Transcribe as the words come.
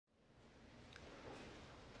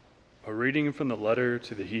A reading from the letter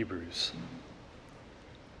to the Hebrews.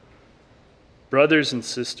 Brothers and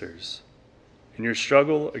sisters, in your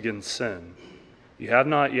struggle against sin, you have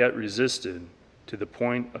not yet resisted to the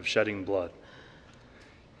point of shedding blood.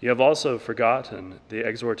 You have also forgotten the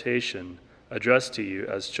exhortation addressed to you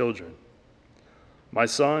as children. My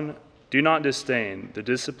son, do not disdain the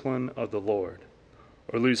discipline of the Lord,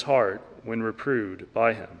 or lose heart when reproved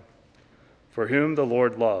by him. For whom the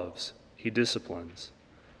Lord loves, he disciplines.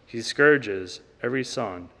 He scourges every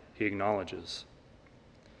son he acknowledges.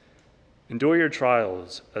 Endure your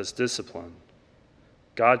trials as discipline.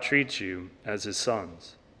 God treats you as his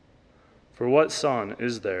sons. For what son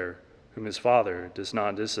is there whom his father does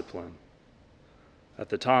not discipline? At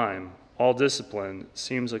the time, all discipline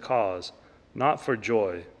seems a cause not for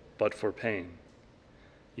joy, but for pain.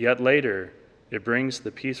 Yet later, it brings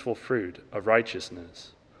the peaceful fruit of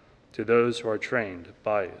righteousness to those who are trained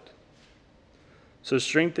by it. So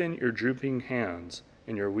strengthen your drooping hands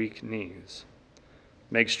and your weak knees.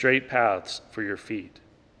 Make straight paths for your feet,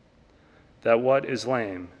 that what is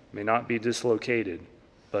lame may not be dislocated,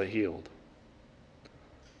 but healed.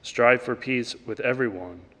 Strive for peace with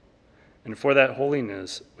everyone, and for that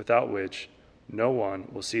holiness without which no one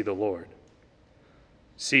will see the Lord.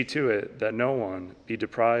 See to it that no one be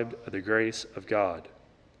deprived of the grace of God,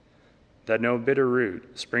 that no bitter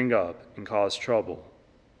root spring up and cause trouble,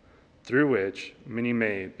 through which many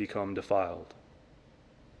may become defiled.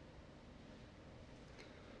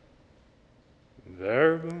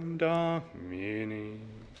 Verbum Domini.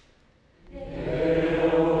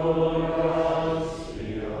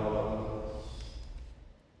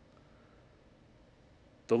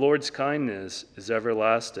 The Lord's kindness is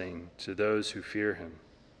everlasting to those who fear him.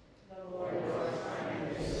 The Lord's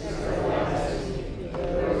kindness is everlasting to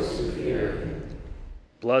those who fear him.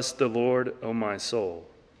 Bless the Lord, O my soul,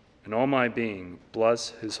 and all my being, bless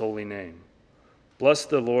his holy name. Bless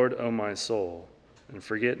the Lord, O my soul, and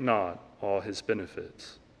forget not all his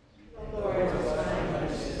benefits. The Lord's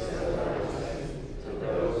kindness is everlasting to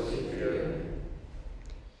those who fear him.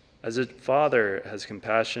 As a father has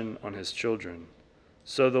compassion on his children,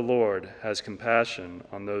 so the Lord has compassion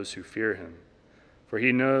on those who fear him. For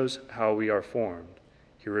he knows how we are formed.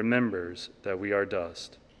 He remembers that we are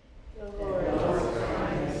dust. The Lord's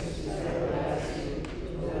kindness is everlasting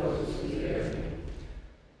to those who fear him.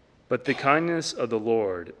 But the kindness of the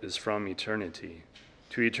Lord is from eternity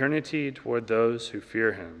to eternity toward those who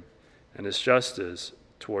fear him, and his justice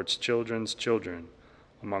towards children's children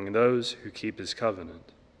among those who keep his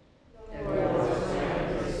covenant. The Lord's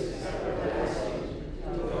kindness is everlasting to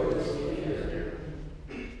those who fear him.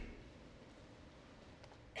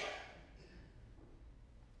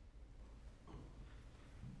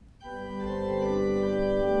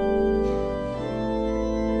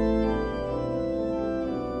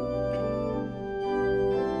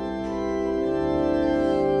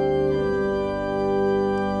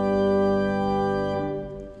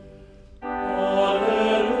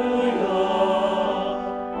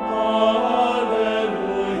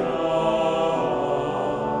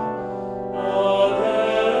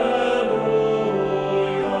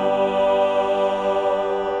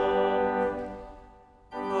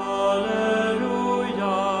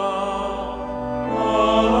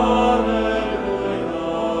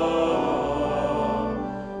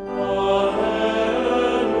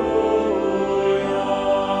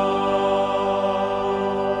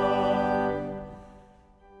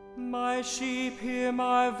 My sheep hear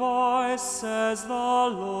my voice, says the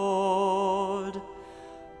Lord.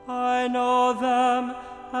 I know them,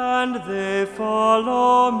 and they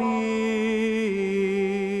follow me.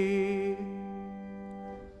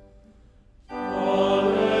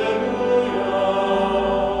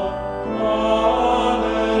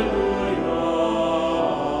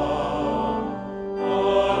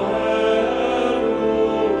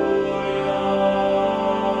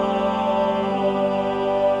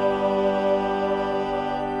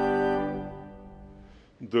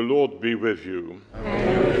 The Lord be with you.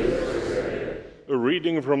 And with your spirit. A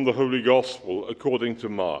reading from the Holy Gospel according to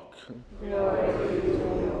Mark. Glory to you,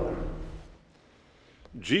 Lord.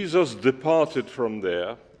 Jesus departed from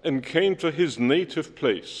there and came to his native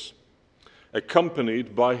place,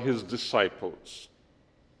 accompanied by his disciples.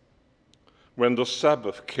 When the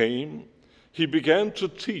Sabbath came, he began to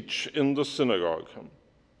teach in the synagogue,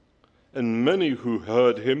 and many who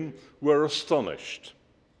heard him were astonished.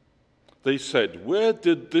 They said, "Where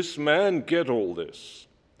did this man get all this?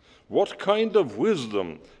 What kind of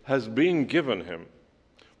wisdom has been given him?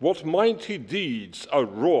 What mighty deeds are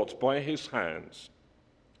wrought by his hands?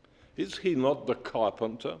 Is he not the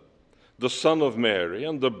carpenter, the son of Mary,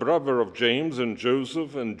 and the brother of James and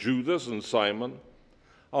Joseph and Judas and Simon?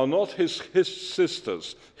 Are not his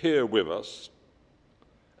sisters here with us?"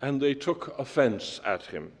 And they took offense at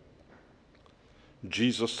him.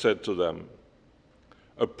 Jesus said to them,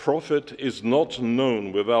 "A prophet is not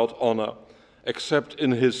known without honor except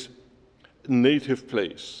in his native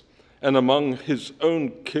place and among his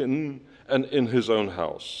own kin and in his own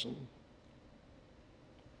house."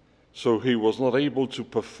 So he was not able to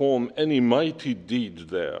perform any mighty deed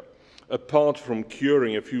there, apart from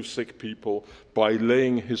curing a few sick people by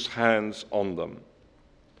laying his hands on them.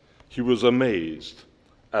 He was amazed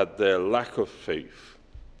at their lack of faith.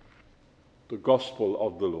 The Gospel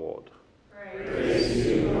of the Lord. Praise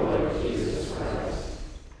to you, Lord Jesus Christ.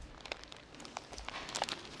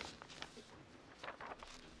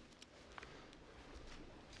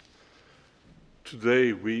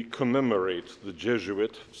 Today we commemorate the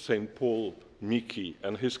Jesuit St. Paul Miki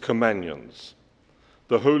and his companions,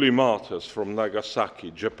 the holy martyrs from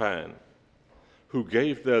Nagasaki, Japan, who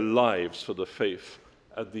gave their lives for the faith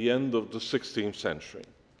at the end of the 16th century.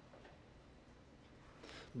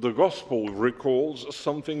 The Gospel recalls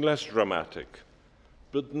something less dramatic,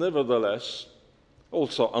 but nevertheless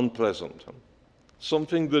also unpleasant,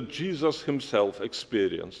 something that Jesus himself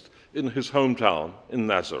experienced in his hometown in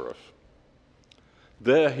Nazareth.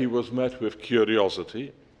 There he was met with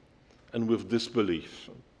curiosity and with disbelief.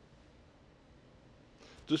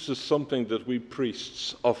 This is something that we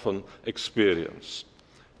priests often experience.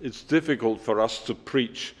 It's difficult for us to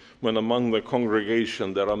preach when among the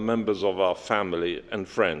congregation there are members of our family and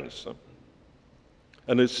friends.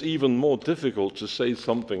 And it's even more difficult to say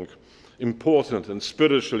something important and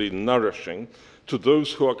spiritually nourishing to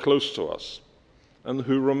those who are close to us and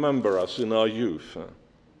who remember us in our youth.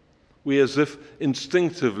 We as if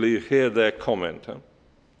instinctively hear their comment.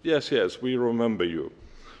 Yes, we remember you.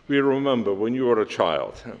 We remember when you were a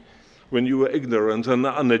child, when you were ignorant and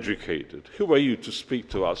uneducated. Who are you to speak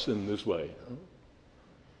to us in this way?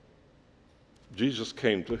 Jesus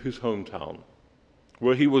came to his hometown,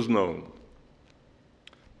 where he was known.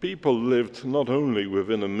 People lived not only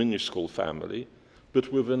within a minuscule family,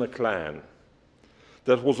 but within a clan.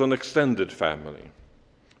 That was an extended family.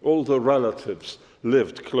 All the relatives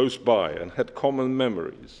lived close by and had common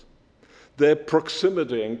memories. Their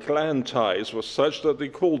proximity and clan ties were such that they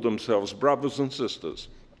called themselves brothers and sisters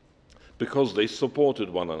because they supported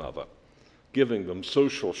one another, giving them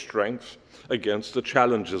social strength against the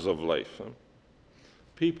challenges of life.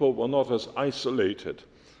 People were not as isolated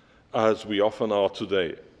as we often are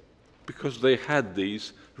today because they had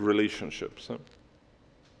these relationships.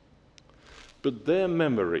 But their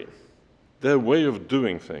memory, their way of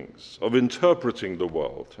doing things, of interpreting the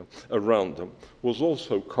world around them, was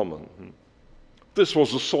also common. This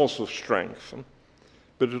was a source of strength,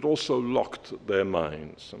 but it also locked their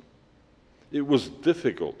minds. It was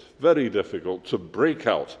difficult, very difficult, to break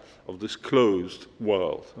out of this closed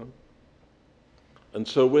world. And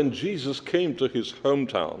so when Jesus came to his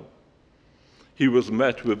hometown, he was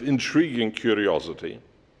met with intriguing curiosity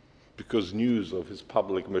because news of his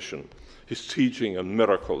public mission, his teaching and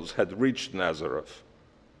miracles had reached Nazareth.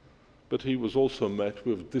 But he was also met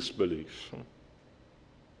with disbelief.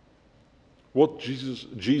 What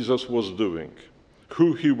Jesus was doing,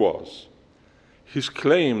 who he was, his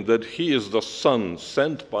claim that he is the Son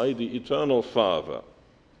sent by the Eternal Father,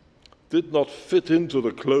 did not fit into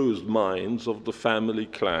the closed minds of the family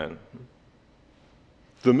clan.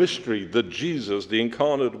 The mystery that Jesus, the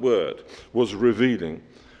incarnate Word, was revealing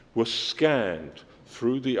was scanned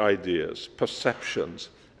through the ideas, perceptions,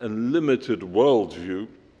 and limited worldview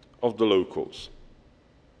of the locals.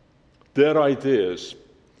 Their ideas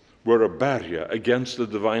were a barrier against the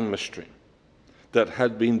divine mystery that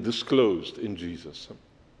had been disclosed in Jesus.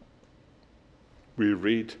 We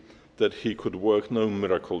read that he could work no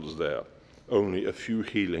miracles there, only a few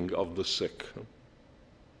healing of the sick.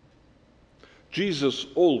 Jesus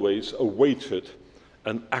always awaited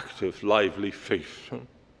an active, lively faith.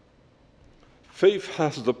 Faith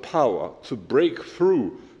has the power to break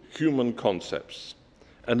through human concepts,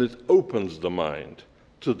 and it opens the mind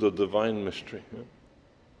to the divine mystery.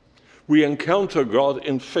 We encounter God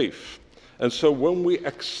in faith, and so when we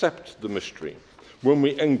accept the mystery, when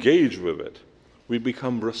we engage with it, we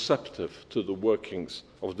become receptive to the workings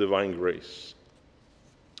of divine grace.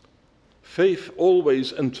 Faith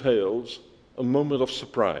always entails a moment of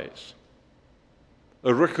surprise,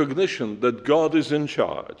 a recognition that God is in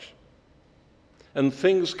charge, and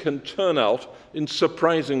things can turn out in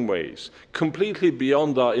surprising ways, completely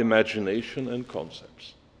beyond our imagination and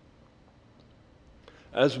concepts.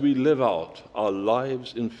 As we live out our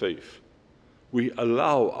lives in faith, we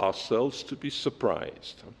allow ourselves to be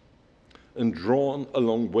surprised and drawn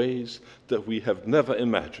along ways that we have never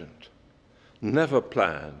imagined, never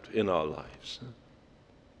planned in our lives.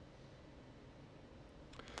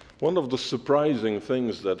 One of the surprising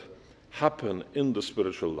things that happen in the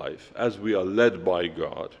spiritual life as we are led by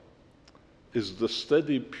God is the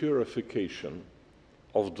steady purification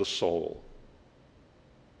of the soul.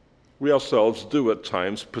 We ourselves do at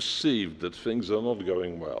times perceive that things are not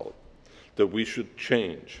going well, that we should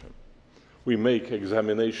change. We make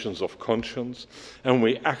examinations of conscience and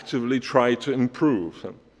we actively try to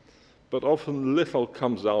improve. But often little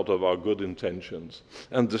comes out of our good intentions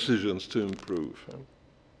and decisions to improve.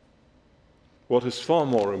 What is far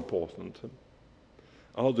more important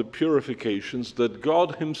are the purifications that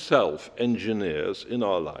God himself engineers in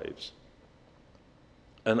our lives.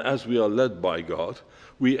 And as we are led by God,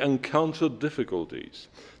 we encounter difficulties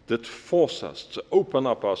that force us to open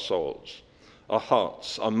up our souls, our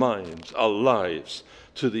hearts, our minds, our lives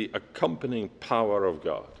to the accompanying power of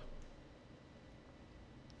God.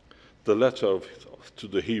 The letter to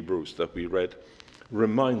the Hebrews that we read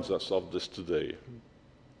reminds us of this today.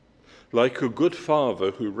 Like a good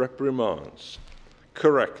father who reprimands,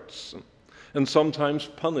 corrects, and sometimes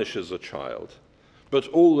punishes a child, but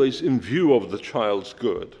always in view of the child's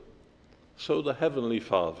good, so the Heavenly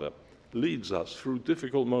Father leads us through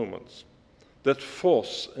difficult moments that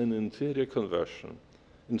force an interior conversion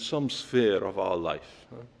in some sphere of our life.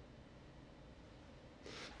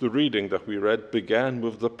 The reading that we read began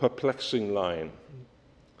with the perplexing line,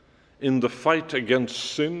 "In the fight against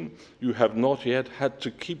sin, you have not yet had to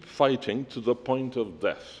keep fighting to the point of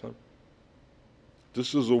death."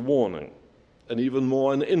 This is a warning, and even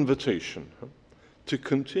more an invitation to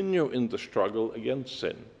continue in the struggle against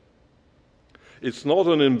sin. It's not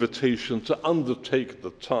an invitation to undertake the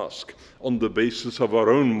task on the basis of our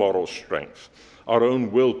own moral strength, our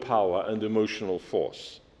own willpower and emotional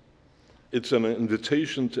force. It's an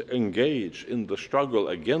invitation to engage in the struggle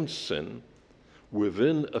against sin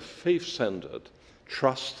within a faith-centered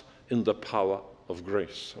trust in the power of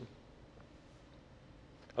grace.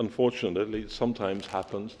 Unfortunately, it sometimes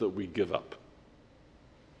happens that we give up.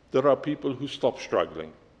 There are people who stop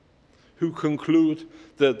struggling, who conclude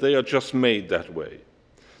that they are just made that way,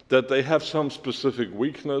 that they have some specific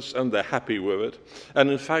weakness and they're happy with it, and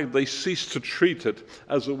in fact they cease to treat it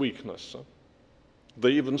as a weakness.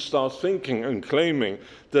 They even start thinking and claiming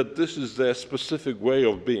that this is their specific way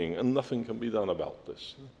of being and nothing can be done about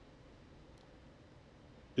this.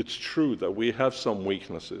 It's true that we have some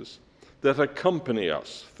weaknesses that accompany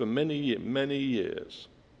us for many, many years.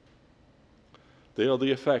 They are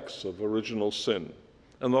the effects of original sin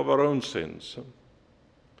and of our own sins.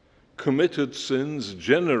 Committed sins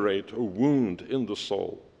generate a wound in the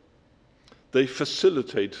soul. They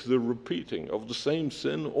facilitate the repeating of the same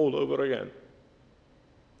sin all over again.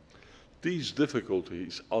 These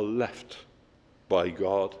difficulties are left by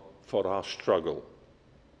God for our struggle.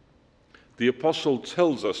 The apostle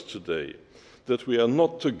tells us today that we are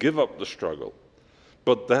not to give up the struggle,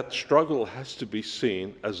 but that struggle has to be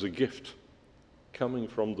seen as a gift coming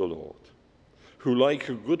from the Lord, who, like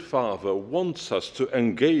a good father, wants us to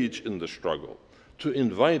engage in the struggle, to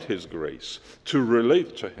invite his grace, to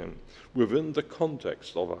relate to him within the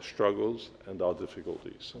context of our struggles and our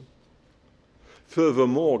difficulties.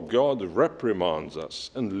 Furthermore, God reprimands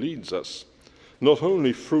us and leads us not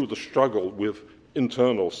only through the struggle with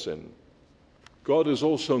internal sin. God is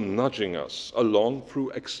also nudging us along through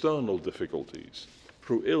external difficulties,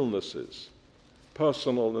 through illnesses,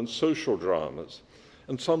 personal and social dramas,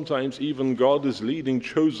 and sometimes even God is leading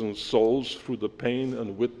chosen souls through the pain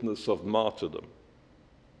and witness of martyrdom.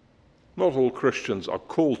 Not all Christians are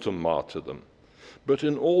called to martyrdom, but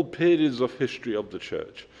in all periods of history of the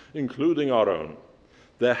Church, including our own,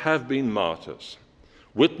 there have been martyrs,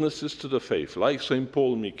 witnesses to the faith, like St.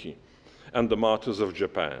 Paul Miki and the martyrs of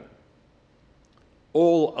Japan.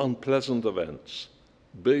 All unpleasant events,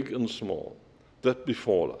 big and small, that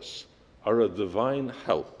befall us are a divine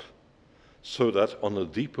help, so that on a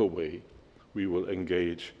deeper way we will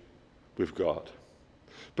engage with God.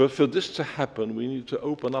 But for this to happen, we need to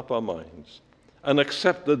open up our minds and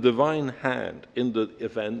accept the divine hand in the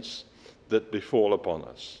events that befall upon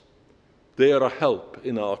us. They are a help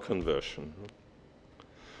in our conversion.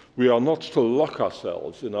 We are not to lock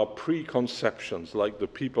ourselves in our preconceptions like the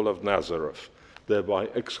people of Nazareth, thereby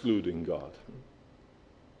excluding God.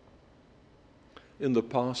 In the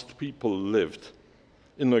past, people lived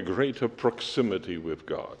in a greater proximity with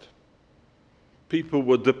God. People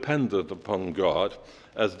were dependent upon God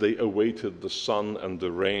as they awaited the sun and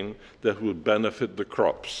the rain that would benefit the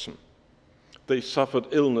crops. They suffered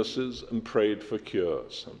illnesses and prayed for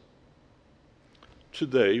cures.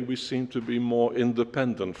 Today, we seem to be more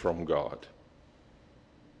independent from God.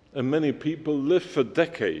 And many people live for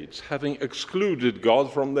decades having excluded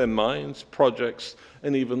God from their minds, projects,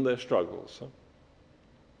 and even their struggles.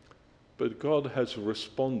 But God has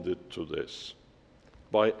responded to this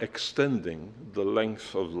by extending the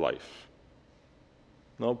length of life.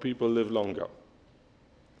 Now people live longer.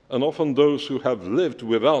 And often those who have lived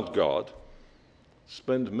without God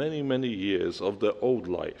spend many, many years of their old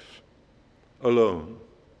life alone,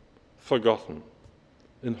 forgotten,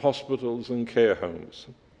 in hospitals and care homes,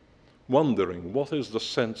 wondering what is the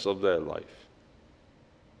sense of their life.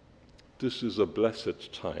 This is a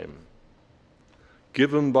blessed time,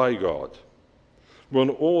 given by God, when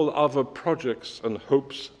all other projects and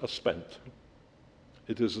hopes are spent.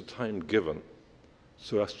 It is a time given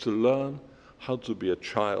so as to learn how to be a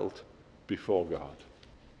child before God.